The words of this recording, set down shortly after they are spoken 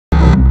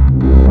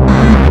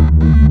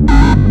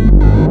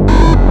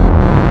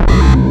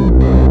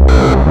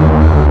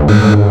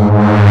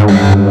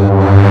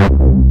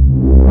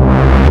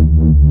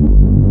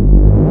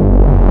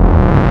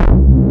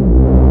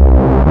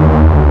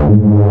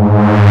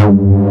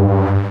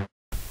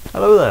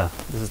there,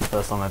 this is the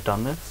first time I've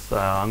done this.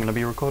 I'm going to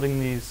be recording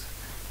these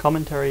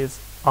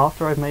commentaries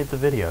after I've made the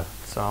video,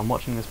 so I'm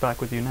watching this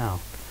back with you now.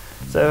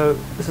 So,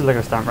 this is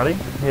LEGO Stunt Rally.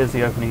 Here's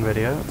the opening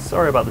video.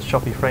 Sorry about the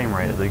choppy frame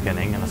rate at the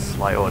beginning and a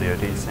slight audio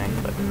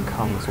desync that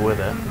comes with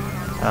it.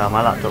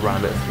 My laptop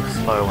ran a bit too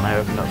slow when I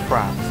opened up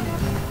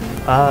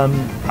Fraps.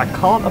 I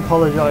can't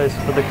apologise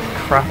for the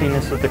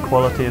crappiness of the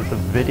quality of the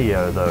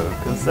video though,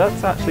 because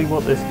that's actually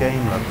what this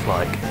game looks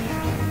like.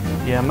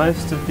 Yeah,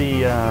 most of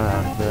the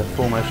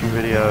full motion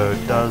video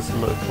does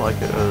look like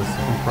it was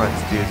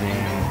compressed using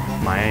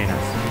my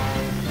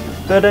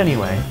anus. But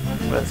anyway,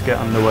 let's get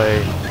underway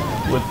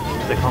with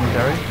the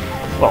commentary.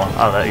 Well,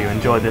 I'll let you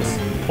enjoy this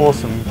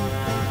awesome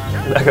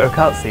LEGO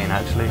cutscene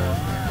actually.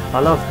 I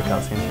love the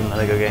cutscenes from the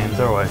LEGO games,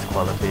 they're always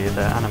quality,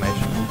 their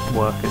animation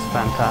work is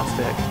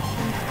fantastic.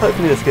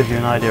 Hopefully this gives you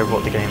an idea of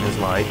what the game is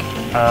like.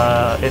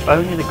 If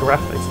only the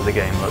graphics of the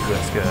game look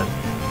this good.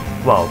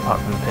 Well,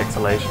 apart from the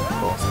pixelation of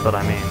course, but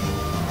I mean,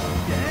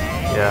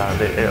 yeah,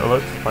 it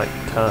looks like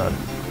turd.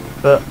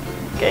 But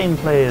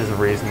gameplay is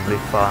reasonably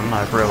fun.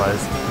 I've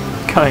realised,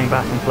 going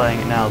back and playing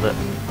it now, that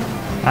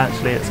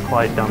actually it's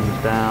quite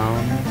dumbed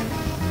down.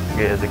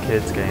 It is a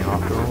kid's game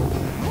after all.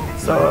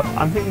 So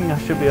I'm thinking I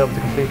should be able to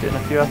complete it in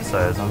a few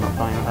episodes. I'm not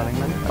planning on having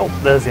many. Oh,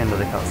 there's the end of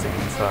the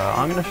cutscene. So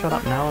I'm going to shut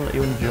up now and let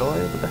you enjoy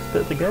the best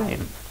bit of the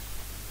game.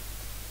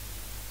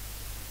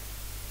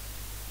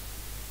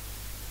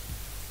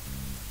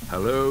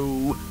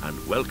 Hello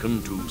and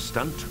welcome to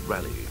Stunt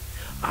Rally.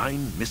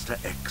 I'm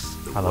Mr. X,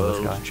 the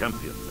world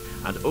champion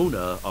and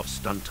owner of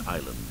Stunt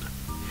Island.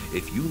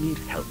 If you need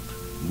help,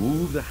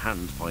 move the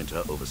hand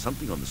pointer over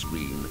something on the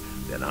screen,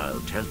 then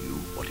I'll tell you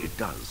what it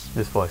does.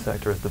 This voice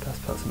actor is the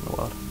best person in the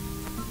world.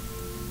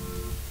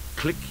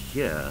 Click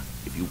here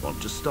if you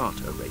want to start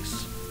a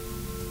race.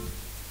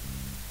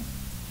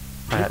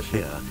 Click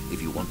here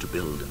if you want to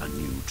build a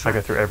new track. I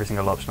go through every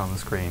single option on the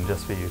screen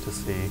just for you to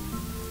see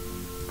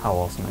how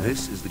awesome it is.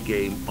 This is the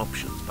game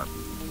options button.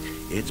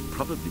 It's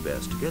probably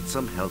best to get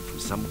some help from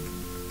someone.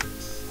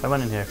 I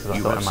went in here because I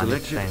thought I might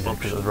need to change it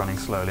because it was running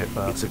slowly at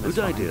first. It's a good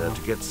idea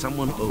to get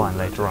someone over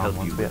later to on help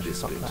once you we with actually this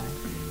stop bit.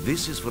 playing.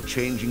 This is for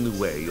changing the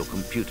way your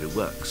computer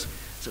works,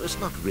 so it's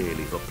not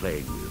really for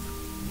playing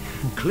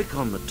with. Click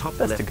on the top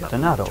left to get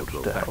button an adult to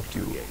go to back help to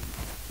you. the game.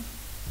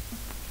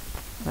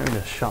 Let me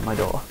just shut my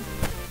door.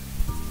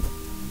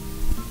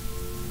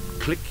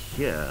 Click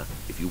here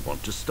if you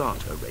want to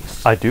start a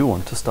race. I do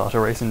want to start a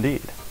race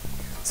indeed.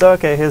 So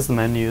okay, here's the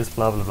menus,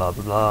 blah blah blah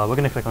blah blah. We're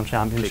going to click on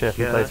Championship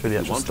and play through the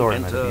actual story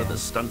mode again. The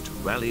Stunt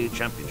Rally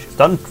Championship.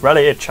 Stunt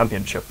Rally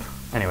Championship.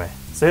 Anyway,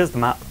 so here's the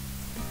map.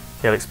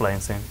 He'll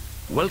explain soon.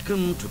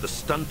 Welcome to the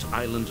Stunt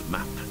Island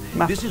map.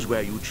 This is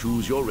where you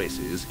choose your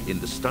races in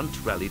the Stunt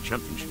Rally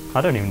Championship.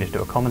 I don't even need to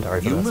do a commentary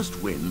for this. You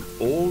must win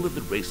all of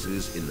the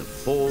races in the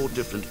 4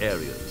 different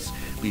areas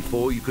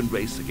before you can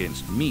race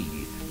against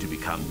me to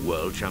become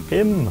world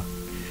champion. Him.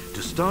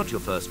 To start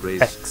your first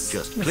race,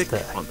 just click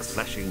on the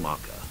flashing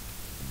marker.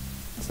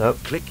 So,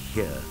 click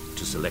here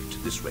to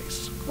select this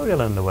race. We'll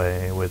get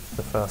underway with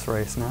the first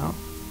race now.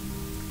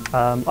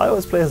 I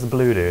always play as the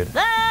blue dude.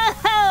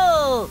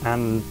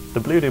 And the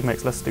blue dude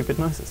makes less stupid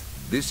noises.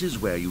 This is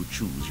where you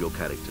choose your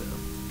character.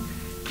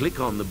 Click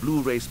on the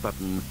blue race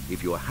button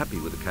if you are happy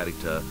with the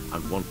character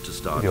and want to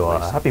start If you are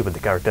racing. happy with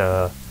the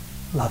character,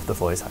 love the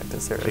voice actor,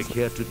 seriously. Click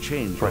here to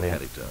change your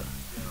character.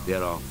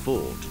 There are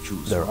 4 to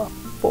choose There are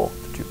 4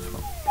 to choose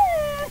from.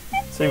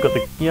 So you've got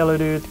the yellow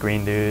dude, the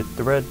green dude,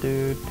 the red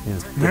dude,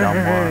 he's the dumb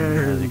one,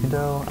 as you can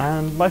tell,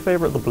 and my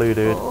favourite, the blue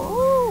dude.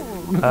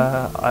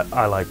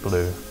 I like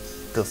blue.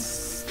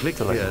 Just click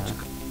to let you here know.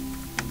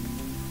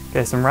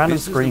 Okay, some random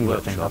screen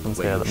glitching happens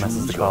here that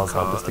messes the cars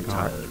up just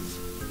ignore it.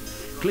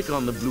 Click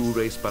on the blue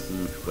race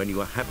button when you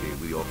are happy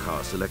with your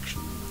car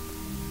selection.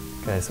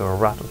 Okay, so we'll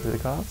rattle through the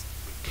cars.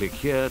 Click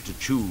here to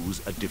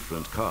choose a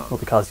different car. Well,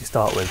 the cars you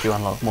start with, you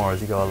unlock more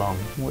as you go along,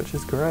 which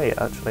is great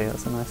actually,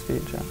 that's a nice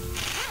feature.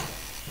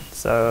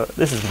 So,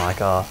 this is my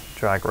car,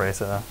 Drag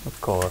Racer, of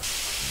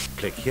course.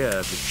 Click here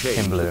to change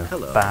in blue. the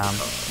colour Bam,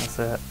 of the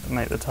car. that's it.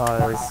 Make the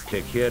tyres.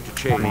 Click here to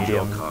change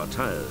medium. your car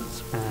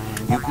tyres.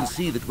 And you can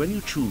see that when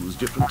you choose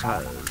different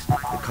tyres,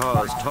 the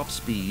car's top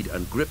speed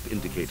and grip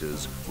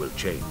indicators will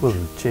change.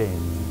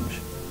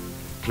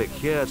 Click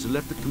here to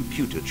let the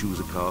computer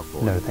choose a car for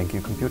you. No, thank you,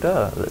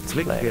 computer. Let's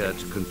Click play. here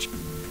to continue.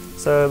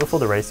 So before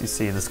the race, you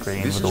see the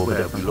screen with all the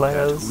different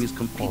players, who is all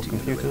competing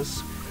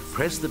computers.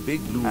 Press the big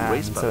blue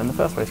race button. So in the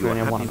first race, we only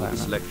have one opponent,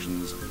 opponent,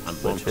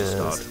 which is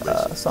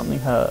something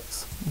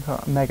Hertz,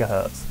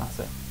 Megahertz,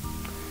 that's it.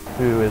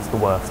 Who is the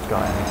worst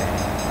guy in the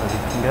game, as you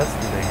can guess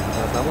from being in the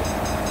first level.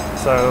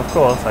 So of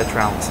course, I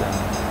trounce him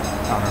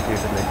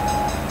unrefutedly.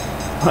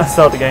 When I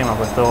started the game up,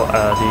 I thought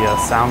the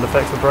sound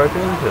effects were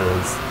broken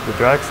because the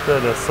dragster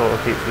just sort of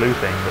keeps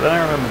looping. But then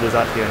I remember there's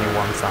actually only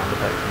one sound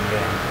effect in the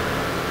game.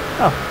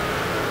 Oh.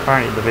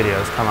 Apparently the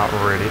videos come out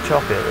really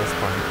choppy at this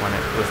point when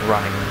it was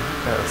running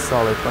at a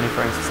solid 20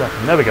 frames per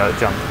second. There we go, it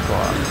jumped and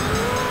quiet.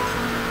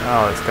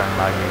 Oh, it's going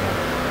laggy again.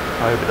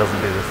 I hope it doesn't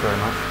do this very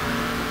much.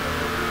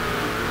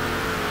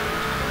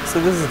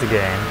 So this is the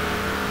game.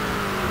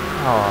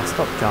 Oh,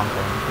 stop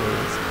jumping,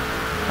 please.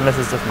 Unless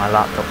it's just my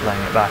laptop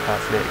playing it back,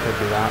 actually, it could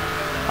be that.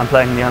 I'm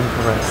playing the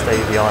uncompressed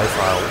AVI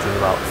file, which is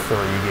about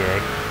 3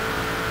 gig.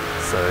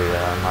 So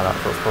yeah, my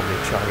laptop's probably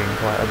chugging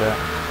quite a bit.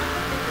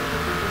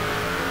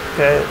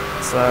 Okay,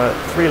 so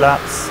 3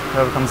 laps.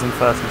 Whoever comes in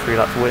first in 3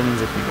 laps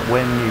wins. If you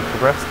win, you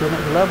progress to the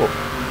next level.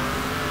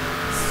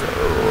 So,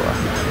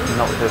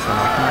 not this one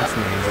off nice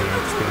and easy,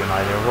 just give you an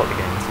idea of what the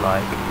game's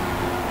like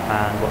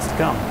and what's to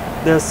come.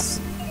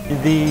 There's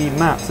the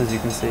maps, as you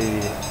can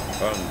see,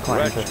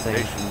 quite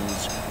interesting.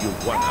 You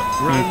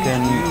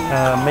can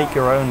make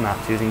your own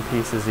maps using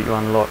pieces that you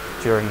unlock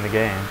during the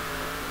game,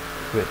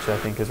 which I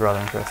think is rather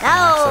interesting.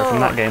 So from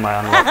that game I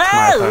unlocked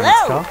my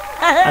opponent's car,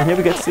 and here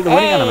we get to see the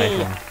winning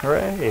animation.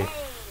 Hooray!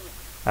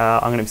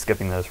 I'm going to be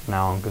skipping those from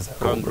now on because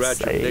they're all the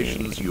same.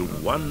 Congratulations, you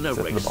won a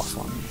race. The boss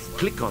ones.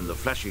 Click on the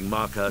flashing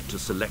marker to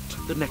select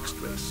the next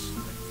race.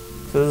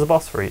 So there's a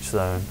boss for each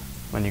zone.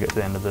 When you get to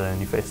the end of the zone,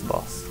 you face the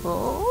boss.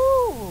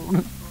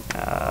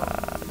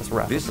 Just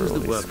wrap This through is all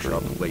the these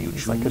workshop screens. where you I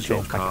could choose your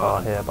change my car.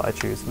 car here, but I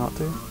choose not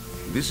to.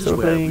 This is So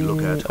we're where we playing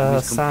look at who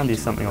is Sandy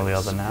competing something in or the the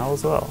other race. now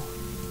as well.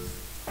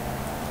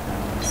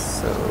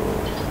 So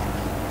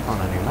on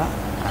a new map,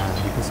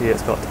 and you can see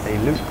it's got a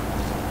loop.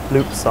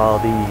 Loops are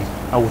the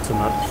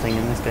ultimate thing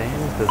in this game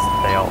because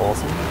they are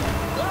awesome.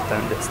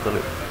 Don't diss the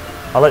loop.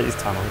 I like these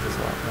tunnels as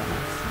well, they're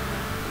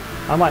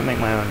nice. I might make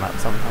my own map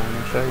sometime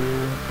and show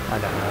you. I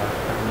don't know,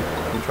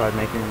 I haven't tried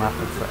making a map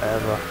in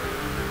forever.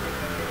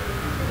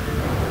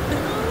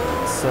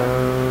 So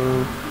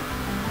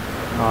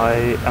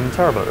I am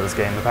terrible at this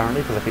game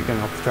apparently because I keep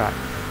going off the track.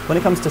 When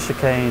it comes to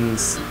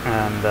chicanes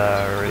and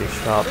really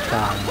sharp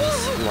turns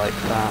like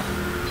that,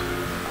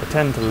 I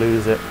tend to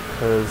lose it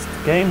because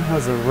the game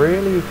has a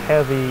really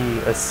heavy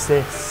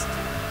assist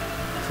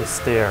to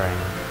steering,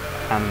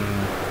 and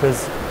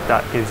because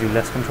that gives you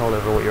less control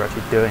over what you're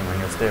actually doing when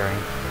you're steering,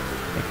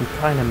 it can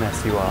kind of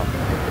mess you up.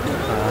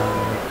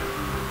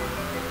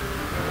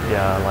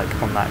 Yeah, like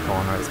on that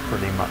corner it's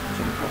pretty much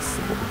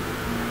impossible.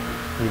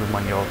 Even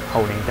when you're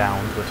holding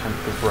down to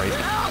attempt to brake,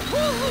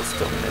 you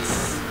still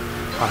miss.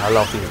 And I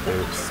love these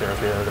boots,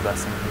 seriously they're the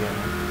best thing in the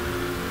game.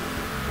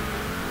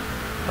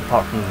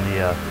 Apart from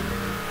the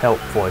help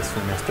voice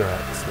from Mr.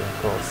 X, who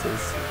of course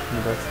is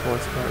the best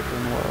voice character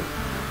in the world.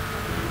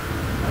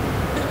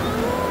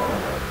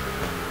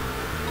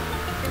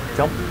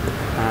 Jump.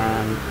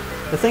 And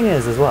the thing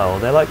is as well,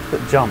 they like to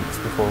put jumps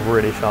before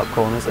really sharp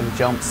corners, and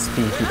jumps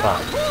speed you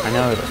up. I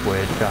know that's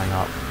weird going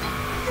up.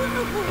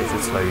 It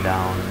should slow you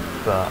down,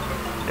 but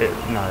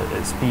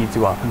it speeds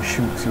you up and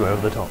shoots you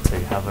over the top, so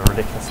you have a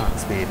ridiculous amount of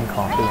speed and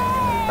can't do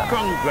anything with that.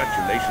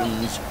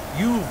 Congratulations,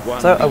 you've won.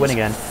 So I win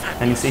again,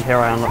 and you see here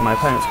I unlock my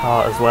opponent's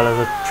car as well as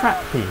a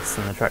track piece,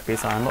 and the track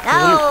piece I unlocked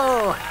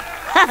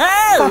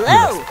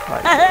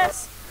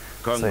is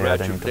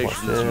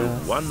Congratulations,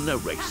 you've won a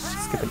race.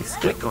 Skippity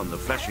skip. Click on the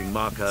flashing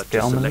marker to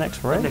Get on the select next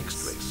the race.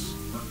 next race.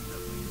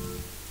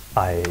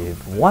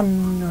 I've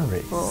won a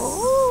race.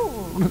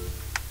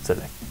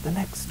 Select the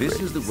next race. This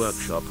is the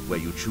workshop where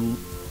you choose.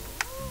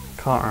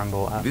 Can't remember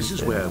what happened. This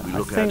is where we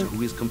look at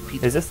who is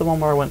competing. Is this the one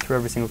where I went through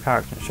every single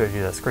character and showed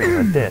you their screen?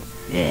 I did.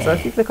 So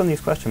if you click on these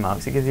question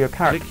marks, it gives you a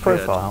character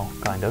profile,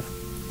 kind of.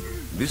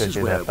 This Shows is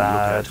you where their we look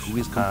at badge, who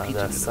is competing.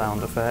 their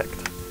sound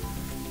effect,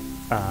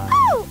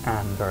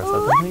 and various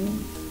other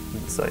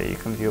things. So you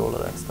can view all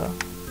of their stuff.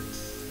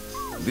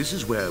 This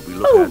is where we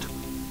look at.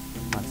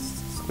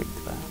 Nice squeak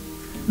there.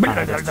 And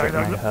I just check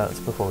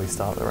megahertz before we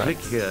start the race. Click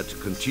here to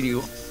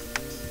continue.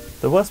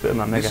 The worst bit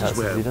about This is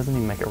megahertz is he doesn't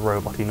even make a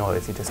robot-y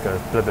noise, he just goes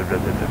blah blah blah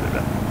blah blah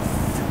blah.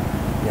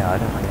 Yeah, I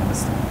don't really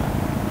understand that.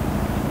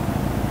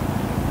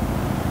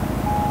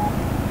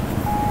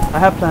 I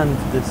have planned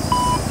this.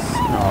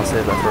 No, I'll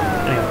save that for a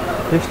minute. Anyway,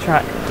 this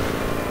track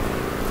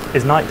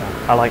is nighttime.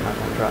 I like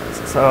nighttime tracks.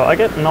 So I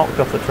get knocked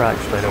off the track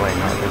straight away,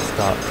 not a good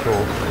start at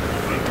all.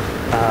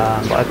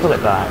 But I pull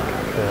it back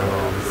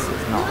because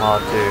it's not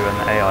hard to, and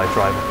the AI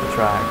drive off the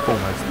track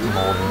almost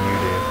more than you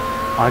do.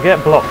 I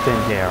get blocked in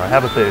here. I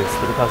have a boost,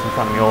 but the person in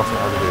front of me also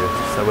has a boost.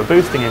 So we're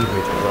boosting into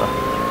each other.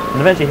 And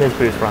eventually his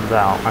boost runs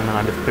out, and then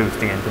I'm just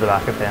boosting into the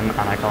back of him,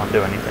 and I can't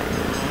do anything.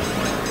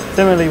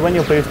 Similarly, when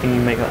you're boosting, you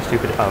make that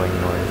stupid oh-ing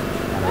noise,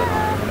 which is kind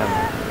of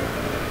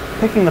annoying.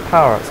 Picking the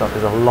power-ups up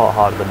is a lot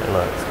harder than it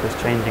looks, because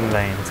changing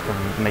lanes can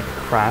make a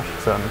crash,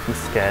 so I'm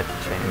scared to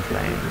change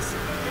lanes.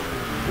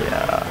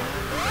 Yeah,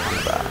 kind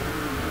of bad.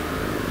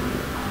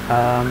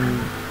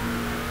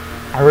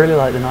 I really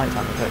like the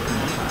nighttime effect in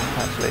this track,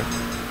 actually.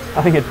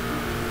 Having a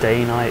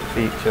day-night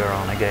feature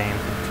on a game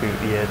from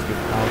the year 2000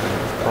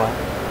 is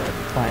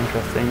quite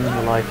interesting.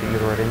 The lighting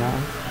is really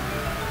nice.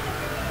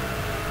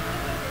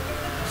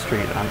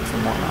 Street lamps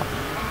and whatnot.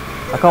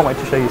 I can't wait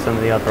to show you some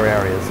of the other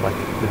areas, like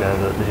the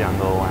desert, the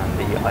jungle, and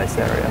the ice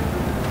area.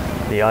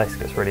 The ice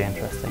gets really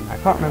interesting. I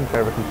can't remember if I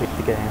ever completed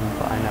the game,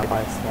 but I know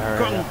ice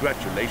area.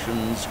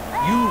 Congratulations,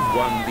 you've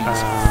won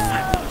these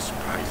fabulous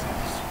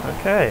prizes.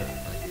 Okay.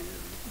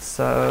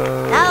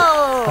 So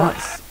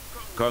that's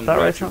that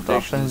race knocked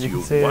off, and as you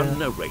can see,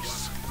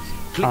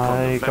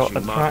 I got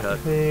a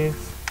track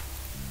piece.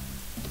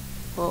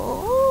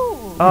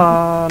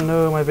 Ah,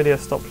 no, my video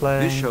stopped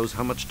playing. This shows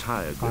how much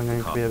tire grip I'm the going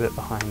to car. be a bit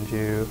behind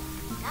you.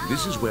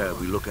 This is where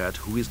we look at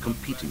who is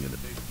competing in it.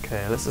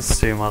 Okay, let's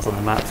assume I was on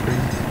the map screen.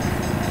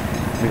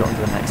 We got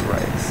into the next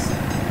race.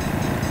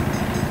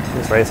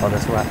 This race I'll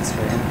just whack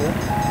straight into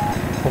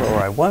it. Or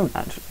I won't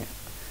actually.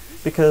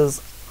 Because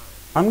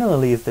I'm going to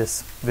leave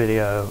this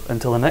video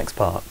until the next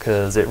part,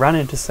 because it ran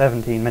into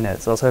 17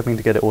 minutes. I was hoping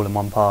to get it all in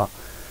one part,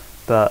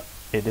 but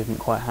it didn't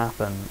quite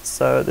happen.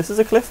 So this is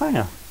a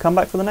cliffhanger. Come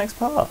back for the next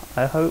part.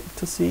 I hope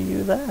to see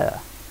you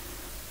there.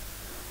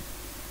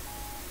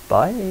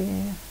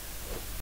 Bye.